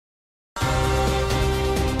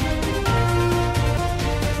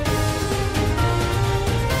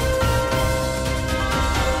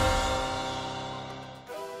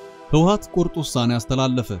ሕውሐት ቁርጥ ውሳኔ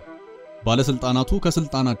አስተላለፈ። ባለስልጣናቱ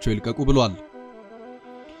ከስልጣናቸው ይልቀቁ ብሏል።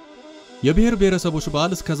 የብሔር ብሔረሰቦች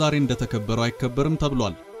በዓል እስከ ዛሬ እንደተከበረው አይከበርም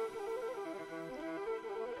ተብሏል።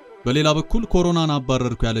 በሌላ በኩል ኮሮናን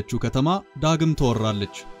አባረርኩ ያለችው ከተማ ዳግም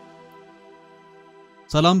ተወራለች።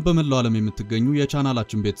 ሰላም በመላው ዓለም የምትገኙ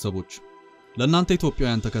የቻናላችን ቤተሰቦች፣ ለእናንተ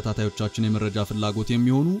ኢትዮጵያውያን ተከታታዮቻችን የመረጃ ፍላጎት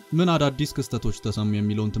የሚሆኑ ምን አዳዲስ ክስተቶች ተሰሙ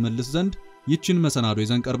የሚለውን ትመልስ ዘንድ ይችን መሰናዶ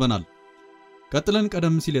ይዘን ቀርበናል። ቀጥለን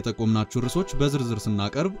ቀደም ሲል የጠቆምናችሁ ርዕሶች በዝርዝር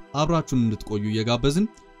ስናቀርብ አብራችሁን እንድትቆዩ እየጋበዝን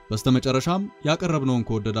በስተመጨረሻም ያቀረብነውን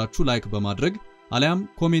ከወደዳችሁ ላይክ በማድረግ አሊያም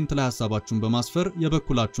ኮሜንት ላይ ሐሳባችሁን በማስፈር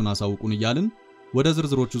የበኩላችሁን አሳውቁን እያልን ወደ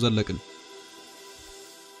ዝርዝሮቹ ዘለቅን።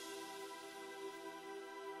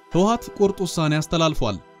 ሕውሐት ቁርጥ ውሳኔ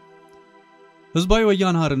አስተላልፏል። ህዝባዊ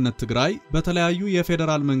ወያነ ሓርነት ትግራይ በተለያዩ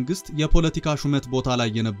የፌደራል መንግስት የፖለቲካ ሹመት ቦታ ላይ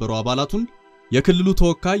የነበሩ አባላቱን የክልሉ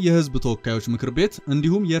ተወካይ የህዝብ ተወካዮች ምክር ቤት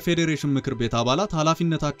እንዲሁም የፌዴሬሽን ምክር ቤት አባላት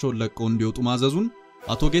ኃላፊነታቸውን ለቀው እንዲወጡ ማዘዙን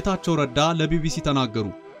አቶ ጌታቸው ረዳ ለቢቢሲ ተናገሩ።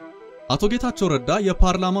 አቶ ጌታቸው ረዳ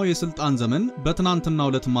የፓርላማው የስልጣን ዘመን በትናንትናው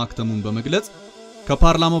ዕለት ማክተሙን በመግለጽ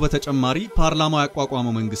ከፓርላማው በተጨማሪ ፓርላማው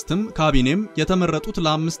ያቋቋመው መንግስትም ካቢኔም የተመረጡት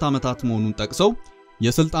ለ5 ዓመታት መሆኑን ጠቅሰው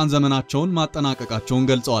የስልጣን ዘመናቸውን ማጠናቀቃቸውን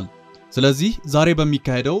ገልጸዋል። ስለዚህ ዛሬ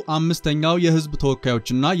በሚካሄደው አምስተኛው የህዝብ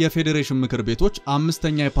ተወካዮችና የፌዴሬሽን ምክር ቤቶች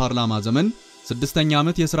አምስተኛ የፓርላማ ዘመን 6ኛ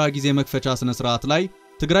ዓመት የሥራ ጊዜ መክፈቻ ስነ ስርዓት ላይ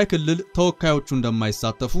ትግራይ ክልል ተወካዮቹ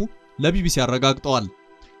እንደማይሳተፉ ለቢቢሲ አረጋግጠዋል።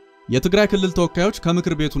 የትግራይ ክልል ተወካዮች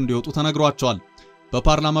ከምክር ቤቱ እንዲወጡ ተነግሯቸዋል።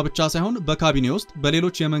 በፓርላማ ብቻ ሳይሆን በካቢኔ ውስጥ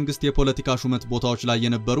በሌሎች የመንግስት የፖለቲካ ሹመት ቦታዎች ላይ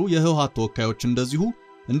የነበሩ የሕውሐት ተወካዮች እንደዚሁ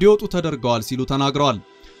እንዲወጡ ተደርገዋል ሲሉ ተናግረዋል።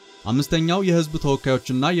 አምስተኛው የህዝብ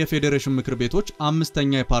ተወካዮችና የፌዴሬሽን ምክር ቤቶች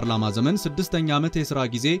አምስተኛ የፓርላማ ዘመን 6ኛ ዓመት የሥራ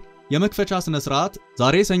ጊዜ የመክፈቻ ስነ ስርዓት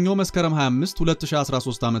ዛሬ ሰኞ መስከረም 25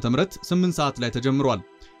 2013 ዓ.ም 8 ሰዓት ላይ ተጀምሯል።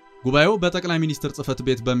 ጉባኤው በጠቅላይ ሚኒስትር ጽሕፈት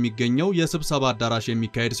ቤት በሚገኘው የስብሰባ አዳራሽ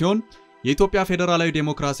የሚካሄድ ሲሆን የኢትዮጵያ ፌደራላዊ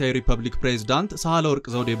ዴሞክራሲያዊ ሪፐብሊክ ፕሬዝዳንት ሳህለወርቅ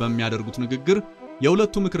ዘውዴ በሚያደርጉት ንግግር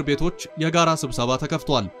የሁለቱ ምክር ቤቶች የጋራ ስብሰባ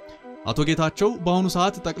ተከፍቷል። አቶ ጌታቸው በአሁኑ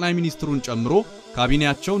ሰዓት ጠቅላይ ሚኒስትሩን ጨምሮ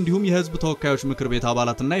ካቢኔያቸው እንዲሁም የህዝብ ተወካዮች ምክር ቤት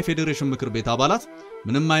አባላትና የፌዴሬሽን ምክር ቤት አባላት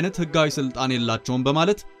ምንም አይነት ህጋዊ ስልጣን የላቸውም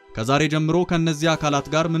በማለት ከዛሬ ጀምሮ ከነዚህ አካላት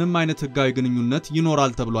ጋር ምንም አይነት ህጋዊ ግንኙነት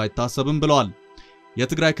ይኖራል ተብሎ አይታሰብም ብለዋል።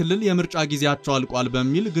 የትግራይ ክልል የምርጫ ጊዜያቸው አልቋል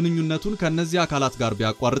በሚል ግንኙነቱን ከነዚህ አካላት ጋር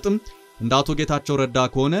ቢያቋርጥም እንደ አቶ ጌታቸው ረዳ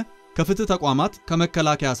ከሆነ ከፍትህ ተቋማት፣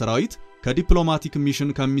 ከመከላከያ ሰራዊት፣ ከዲፕሎማቲክ ሚሽን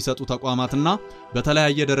ከሚሰጡ ተቋማትና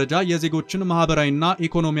በተለያየ ደረጃ የዜጎችን ማህበራዊና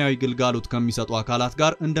ኢኮኖሚያዊ ግልጋሎት ከሚሰጡ አካላት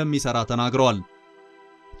ጋር እንደሚሰራ ተናግረዋል።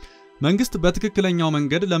 መንግስት በትክክለኛው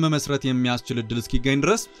መንገድ ለመመስረት የሚያስችል እድል እስኪገኝ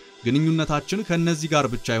ድረስ ግንኙነታችን ከነዚህ ጋር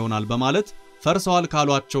ብቻ ይሆናል በማለት ፈርሰዋል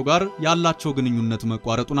ካሏቸው ጋር ያላቸው ግንኙነት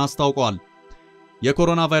መቋረጡን አስታውቀዋል።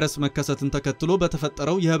 የኮሮና ቫይረስ መከሰትን ተከትሎ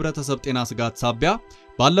በተፈጠረው የህብረተሰብ ጤና ስጋት ሳቢያ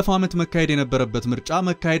ባለፈው ዓመት መካሄድ የነበረበት ምርጫ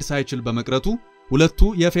መካሄድ ሳይችል በመቅረቱ ሁለቱ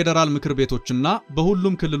የፌደራል ምክር ቤቶችና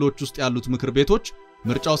በሁሉም ክልሎች ውስጥ ያሉት ምክር ቤቶች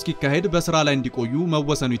ምርጫው እስኪካሄድ በስራ ላይ እንዲቆዩ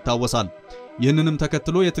መወሰኑ ይታወሳል። ይህንንም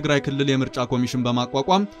ተከትሎ የትግራይ ክልል የምርጫ ኮሚሽን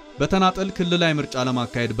በማቋቋም በተናጠል ክልላዊ ምርጫ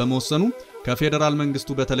ለማካሄድ በመወሰኑ ከፌደራል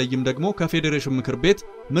መንግስቱ በተለይም ደግሞ ከፌዴሬሽን ምክር ቤት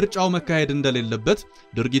ምርጫው መካሄድ እንደሌለበት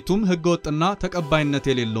ድርጊቱም ህገወጥና ተቀባይነት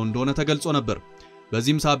የሌለው እንደሆነ ተገልጾ ነበር።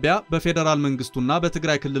 በዚህም ሳቢያ በፌደራል መንግስቱና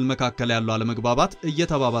በትግራይ ክልል መካከል ያለው አለመግባባት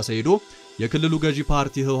እየተባባሰ ሄዶ የክልሉ ገዢ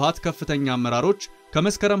ፓርቲ ሕውሐት ከፍተኛ አመራሮች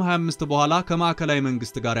ከመስከረም 25 በኋላ ከማዕከላዊ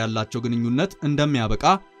መንግስት ጋር ያላቸው ግንኙነት እንደሚያበቃ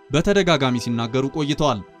በተደጋጋሚ ሲናገሩ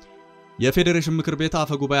ቆይተዋል። የፌዴሬሽን ምክር ቤት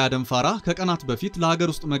አፈ ጉባኤ አደም ፋራህ ከቀናት በፊት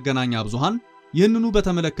ለሀገር ውስጥ መገናኛ ብዙሃን ይህንኑ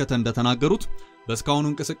በተመለከተ እንደተናገሩት በስካውኑ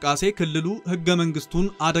እንቅስቃሴ ክልሉ ህገ መንግስቱን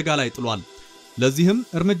አደጋ ላይ ጥሏል። ለዚህም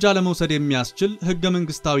እርምጃ ለመውሰድ የሚያስችል ህገ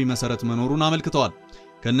መንግስታዊ መሰረት መኖሩን አመልክተዋል።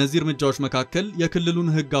 ከነዚህ እርምጃዎች መካከል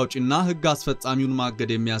የክልሉን ህግ አውጪና ህግ አስፈጻሚውን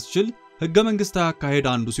ማገድ የሚያስችል ህገ መንግስታዊ አካሄድ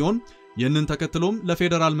አንዱ ሲሆን ይህንን ተከትሎም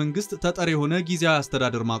ለፌደራል መንግስት ተጠሪ የሆነ ጊዜያዊ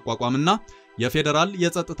አስተዳደር ማቋቋምና የፌደራል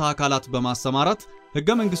የጸጥታ አካላት በማሰማራት ህገ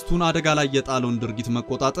መንግስቱን አደጋ ላይ የጣለውን ድርጊት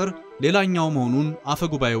መቆጣጠር ሌላኛው መሆኑን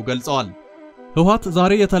አፈጉባኤው ገልጸዋል። ሕውሐት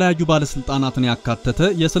ዛሬ የተለያዩ ባለስልጣናትን ያካተተ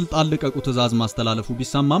የስልጣን ልቀቁ ትዕዛዝ ማስተላለፉ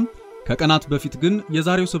ቢሰማም ከቀናት በፊት ግን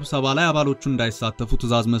የዛሬው ስብሰባ ላይ አባሎቹ እንዳይሳተፉ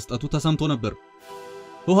ትዕዛዝ መስጠቱ ተሰምቶ ነበር።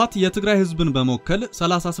 ሕውሐት የትግራይ ህዝብን በመወከል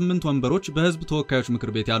 38 ወንበሮች በህዝብ ተወካዮች ምክር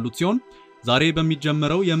ቤት ያሉት ሲሆን ዛሬ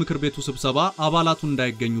በሚጀመረው የምክር ቤቱ ስብሰባ አባላቱ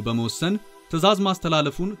እንዳይገኙ በመወሰን ትዕዛዝ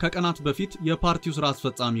ማስተላለፉን ከቀናት በፊት የፓርቲው ስራ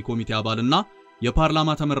አስፈጻሚ ኮሚቴ አባልና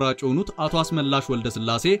የፓርላማ ተመራጭ የሆኑት አቶ አስመላሽ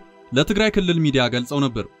ወልደስላሴ ለትግራይ ክልል ሚዲያ ገልጸው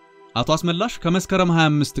ነበር። አቶ አስመላሽ ከመስከረም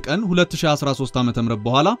 25 ቀን 2013 ዓ.ም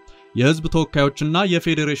በኋላ የህዝብ ተወካዮችና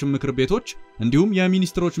የፌዴሬሽን ምክር ቤቶች እንዲሁም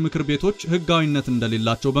የሚኒስትሮች ምክር ቤቶች ህጋዊነት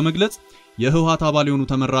እንደሌላቸው በመግለጽ የሕውሐት አባል የሆኑ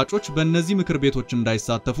ተመራጮች በእነዚህ ምክር ቤቶች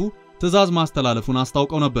እንዳይሳተፉ ትዕዛዝ ማስተላለፉን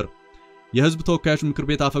አስታውቀው ነበር። የህዝብ ተወካዮች ምክር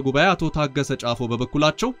ቤት አፈ ጉባኤ አቶ ታገሰ ጫፎ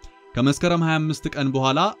በበኩላቸው ከመስከረም 25 ቀን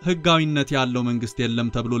በኋላ ህጋዊነት ያለው መንግስት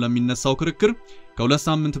የለም ተብሎ ለሚነሳው ክርክር ከሁለት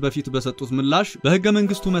ሳምንት በፊት በሰጡት ምላሽ በህገ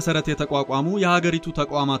መንግስቱ መሰረት የተቋቋሙ የሀገሪቱ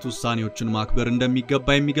ተቋማት ውሳኔዎችን ማክበር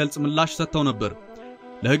እንደሚገባ የሚገልጽ ምላሽ ሰጥተው ነበር።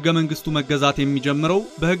 ለህገ መንግስቱ መገዛት የሚጀምረው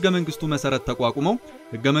በህገ መንግስቱ መሰረት ተቋቁመው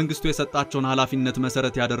ህገ መንግስቱ የሰጣቸውን ኃላፊነት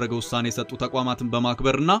መሰረት ያደረገ ውሳኔ የሰጡ ተቋማትን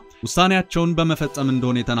በማክበርና ውሳኔያቸውን በመፈጸም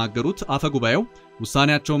እንደሆነ የተናገሩት አፈ ጉባኤው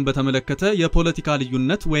ውሳኔያቸውን በተመለከተ የፖለቲካ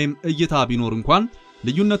ልዩነት ወይም እይታ ቢኖር እንኳን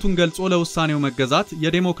ልዩነቱን ገልጾ ለውሳኔው መገዛት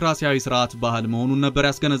የዲሞክራሲያዊ ስርዓት ባህል መሆኑን ነበር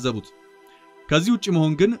ያስገነዘቡት። ከዚህ ውጪ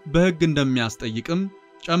መሆን ግን በህግ እንደሚያስጠይቅም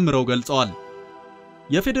ጨምረው ገልጸዋል።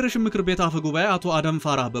 የፌዴሬሽን ምክር ቤት አፈ ጉባኤ አቶ አደም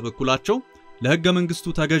ፋራህ በበኩላቸው ለህገ መንግስቱ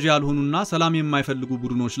ተገዢ ያልሆኑና ሰላም የማይፈልጉ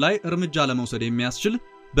ቡድኖች ላይ እርምጃ ለመውሰድ የሚያስችል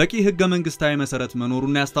በቂ ህገ መንግስታዊ መሰረት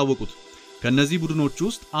መኖሩን ያስታወቁት ከነዚህ ቡድኖች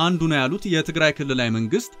ውስጥ አንዱ ነው ያሉት የትግራይ ክልላዊ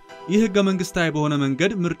መንግስት ይህ ህገ መንግስታዊ በሆነ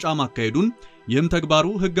መንገድ ምርጫ ማካሄዱን ይህም ተግባሩ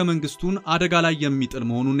ህገ መንግስቱን አደጋ ላይ የሚጥል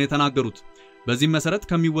መሆኑን የተናገሩት በዚህ መሰረት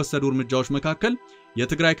ከሚወሰዱ እርምጃዎች መካከል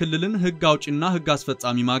የትግራይ ክልልን ህግ አውጪና ህግ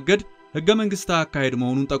አስፈጻሚ ማገድ ህገ መንግስታዊ አካሄድ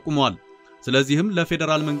መሆኑን ጠቁመዋል። ስለዚህም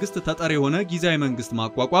ለፌደራል መንግስት ተጠሪ የሆነ ጊዜያዊ መንግስት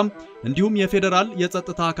ማቋቋም እንዲሁም የፌደራል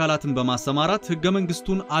የጸጥታ አካላትን በማሰማራት ህገ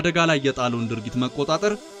መንግስቱን አደጋ ላይ የጣለውን ድርጊት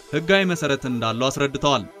መቆጣጠር ህጋዊ መሰረት እንዳለው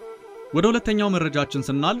አስረድተዋል። ወደ ሁለተኛው መረጃችን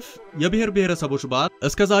ስናልፍ የብሔር ብሔረሰቦች በዓል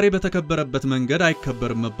እስከ ዛሬ በተከበረበት መንገድ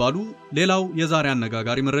አይከበርም መባሉ ሌላው የዛሬ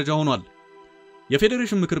አነጋጋሪ መረጃ ሆኗል።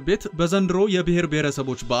 የፌዴሬሽን ምክር ቤት በዘንድሮ የብሔር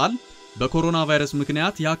ብሔረሰቦች በዓል በኮሮና ቫይረስ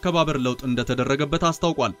ምክንያት የአከባበር ለውጥ እንደተደረገበት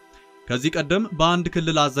አስታውቋል። ከዚህ ቀደም በአንድ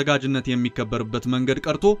ክልል አዘጋጅነት የሚከበርበት መንገድ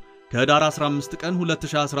ቀርቶ ከህዳር 15 ቀን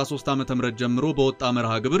 2013 ዓ.ም ጀምሮ በወጣ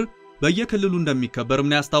መርሃ ግብር በየክልሉ እንደሚከበርም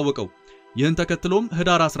ነው ያስታወቀው። ይህን ተከትሎም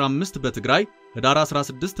ህዳር 15 በትግራይ፣ ህዳር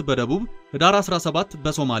 16 በደቡብ፣ ህዳር 17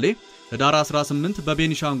 በሶማሌ፣ ህዳር 18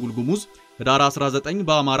 በቤኒሻንጉል ጉሙዝ፣ ህዳር 19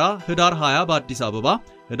 በአማራ፣ ህዳር 20 በአዲስ አበባ፣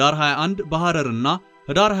 ህዳር 21 በሐረርና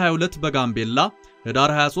ህዳር 22 በጋምቤላ፣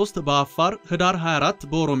 ህዳር 23 በአፋር፣ ህዳር 24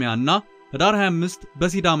 በኦሮሚያና ህዳር 25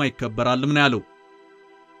 በሲዳማ ይከበራልም ነው ያለው።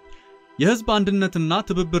 የህዝብ አንድነትና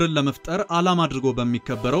ትብብርን ለመፍጠር ዓላማ አድርጎ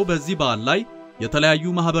በሚከበረው በዚህ በዓል ላይ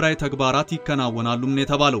የተለያዩ ማህበራዊ ተግባራት ይከናወናሉም ነው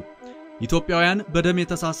የተባለው። ኢትዮጵያውያን በደም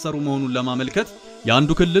የተሳሰሩ መሆኑን ለማመልከት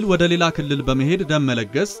የአንዱ ክልል ወደ ሌላ ክልል በመሄድ ደም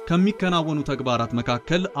መለገስ ከሚከናወኑ ተግባራት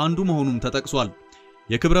መካከል አንዱ መሆኑን ተጠቅሷል።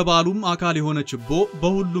 የክብረ በዓሉም አካል የሆነ ችቦ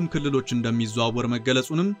በሁሉም ክልሎች እንደሚዘዋወር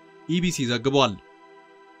መገለጹንም ኢቢሲ ዘግቧል።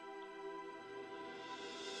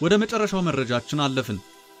 ወደ መጨረሻው መረጃችን አለፍን።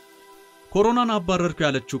 ኮሮናን አባረርኩ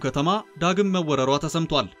ያለችው ከተማ ዳግም መወረሯ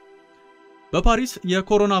ተሰምቷል። በፓሪስ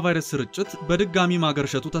የኮሮና ቫይረስ ስርጭት በድጋሚ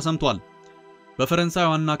ማገርሸቱ ተሰምቷል። በፈረንሳይ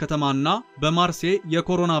ዋና ከተማና በማርሴይ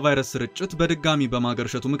የኮሮና ቫይረስ ስርጭት በድጋሚ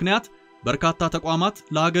በማገርሸቱ ምክንያት በርካታ ተቋማት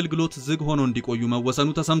ለአገልግሎት ዝግ ሆነው እንዲቆዩ መወሰኑ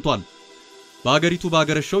ተሰምቷል። በአገሪቱ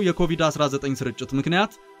ባገረሸው የኮቪድ-19 ስርጭት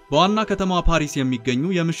ምክንያት በዋና ከተማዋ ፓሪስ የሚገኙ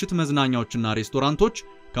የምሽት መዝናኛዎችና ሬስቶራንቶች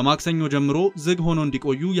ከማክሰኞ ጀምሮ ዝግ ሆነው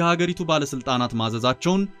እንዲቆዩ የሀገሪቱ ባለስልጣናት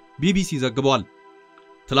ማዘዛቸውን ቢቢሲ ዘግቧል።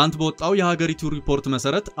 ትላንት በወጣው የሀገሪቱ ሪፖርት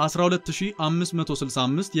መሰረት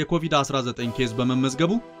 12565 የኮቪድ-19 ኬዝ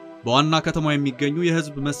በመመዝገቡ በዋና ከተማዋ የሚገኙ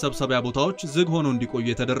የህዝብ መሰብሰቢያ ቦታዎች ዝግ ሆነው እንዲቆዩ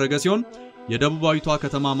የተደረገ ሲሆን የደቡባዊቷ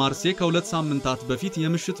ከተማ ማርሴይ ከ2 ሳምንታት በፊት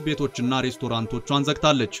የምሽት ቤቶችና ሬስቶራንቶቿን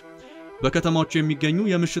ዘግታለች። በከተማዎቹ የሚገኙ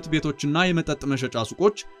የምሽት ቤቶችና የመጠጥ መሸጫ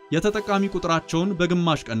ሱቆች የተጠቃሚ ቁጥራቸውን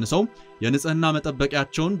በግማሽ ቀንሰው የንጽህና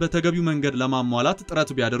መጠበቂያቸውን በተገቢው መንገድ ለማሟላት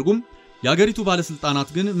ጥረት ቢያደርጉም የሀገሪቱ ባለስልጣናት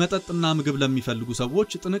ግን መጠጥና ምግብ ለሚፈልጉ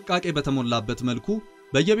ሰዎች ጥንቃቄ በተሞላበት መልኩ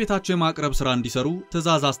በየቤታቸው የማቅረብ ስራ እንዲሰሩ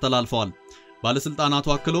ትዕዛዝ አስተላልፈዋል። ባለስልጣናቱ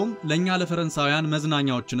አክለውም ለኛ ለፈረንሳውያን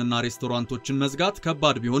መዝናኛዎችንና ሬስቶራንቶችን መዝጋት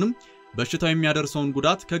ከባድ ቢሆንም በሽታው የሚያደርሰውን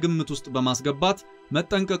ጉዳት ከግምት ውስጥ በማስገባት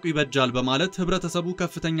መጠንቀቁ ይበጃል በማለት ህብረተሰቡ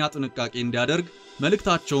ከፍተኛ ጥንቃቄ እንዲያደርግ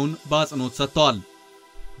መልእክታቸውን በአጽንኦት ሰጥተዋል።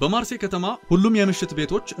 በማርሴይ ከተማ ሁሉም የምሽት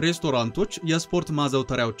ቤቶች፣ ሬስቶራንቶች፣ የስፖርት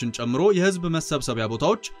ማዘውተሪያዎችን ጨምሮ የህዝብ መሰብሰቢያ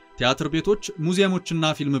ቦታዎች፣ ቲያትር ቤቶች፣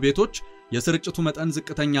 ሙዚየሞችና ፊልም ቤቶች የስርጭቱ መጠን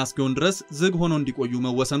ዝቅተኛ እስኪሆን ድረስ ዝግ ሆነው እንዲቆዩ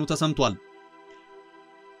መወሰኑ ተሰምቷል።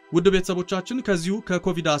 ውድ ቤተሰቦቻችን ከዚሁ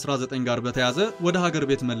ከኮቪድ-19 ጋር በተያያዘ ወደ ሀገር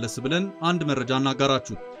ቤት መለስ ብለን አንድ መረጃ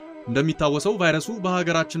እናጋራችሁ። እንደሚታወሰው ቫይረሱ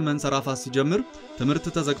በሀገራችን መንሰራፋት ሲጀምር ትምህርት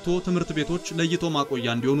ተዘግቶ ትምህርት ቤቶች ለይቶ ማቆያ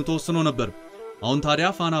እንዲሆኑ ተወስኖ ነበር። አሁን ታዲያ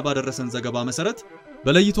ፋና ባደረሰን ዘገባ መሰረት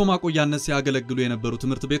በለይቶ ማቆያነት ሲያገለግሉ የነበሩ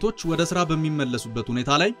ትምህርት ቤቶች ወደ ስራ በሚመለሱበት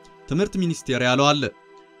ሁኔታ ላይ ትምህርት ሚኒስቴር ያለው አለ።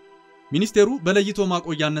 ሚኒስቴሩ በለይቶ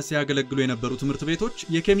ማቆያነት ሲያገለግሉ የነበሩ ትምህርት ቤቶች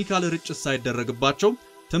የኬሚካል ርጭት ሳይደረግባቸው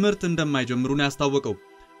ትምህርት እንደማይጀምሩ ነው ያስታወቀው።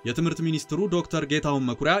 የትምህርት ሚኒስትሩ ዶክተር ጌታሁን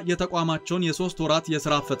መኩሪያ የተቋማቸውን የ3 ወራት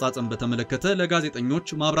የሥራ አፈጻጸም በተመለከተ ለጋዜጠኞች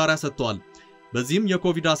ማብራሪያ ሰጥተዋል። በዚህም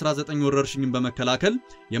የኮቪድ-19 ወረርሽኝን በመከላከል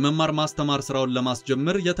የመማር ማስተማር ስራውን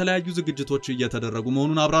ለማስጀመር የተለያዩ ዝግጅቶች እየተደረጉ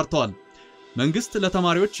መሆኑን አብራርተዋል። መንግስት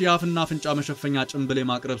ለተማሪዎች የአፍና አፍንጫ መሸፈኛ ጭንብል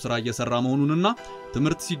የማቅረብ ስራ እየሰራ መሆኑንና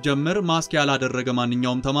ትምህርት ሲጀመር ማስክ ያላደረገ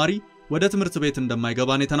ማንኛውም ተማሪ ወደ ትምህርት ቤት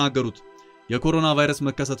እንደማይገባ ነው የተናገሩት። የኮሮና ቫይረስ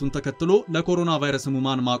መከሰቱን ተከትሎ ለኮሮና ቫይረስ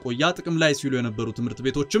ህሙማን ማቆያ ጥቅም ላይ ሲሉ የነበሩ ትምህርት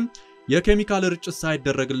ቤቶችም የኬሚካል ርጭት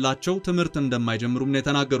ሳይደረግላቸው ትምህርት እንደማይጀምሩም ነው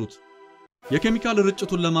የተናገሩት። የኬሚካል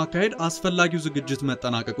ርጭቱን ለማካሄድ አስፈላጊው ዝግጅት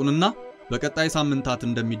መጠናቀቁንና በቀጣይ ሳምንታት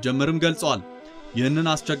እንደሚጀመርም ገልጸዋል። ይህንን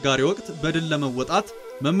አስቸጋሪ ወቅት በድል ለመወጣት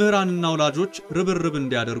መምህራንና ወላጆች ርብርብ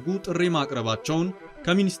እንዲያደርጉ ጥሪ ማቅረባቸውን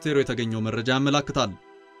ከሚኒስቴሩ የተገኘው መረጃ ያመለክታል።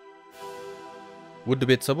 ውድ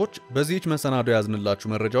ቤተሰቦች በዚህች መሰናዶ ያዝንላችሁ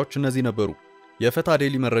መረጃዎች እነዚህ ነበሩ። የፈታ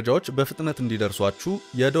ዴሊ መረጃዎች በፍጥነት እንዲደርሷችሁ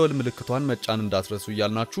የደወል ምልክቷን መጫን እንዳትረሱ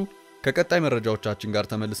እያልናችሁ ከቀጣይ መረጃዎቻችን ጋር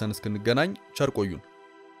ተመልሰን እስክንገናኝ ቸር ቆዩን።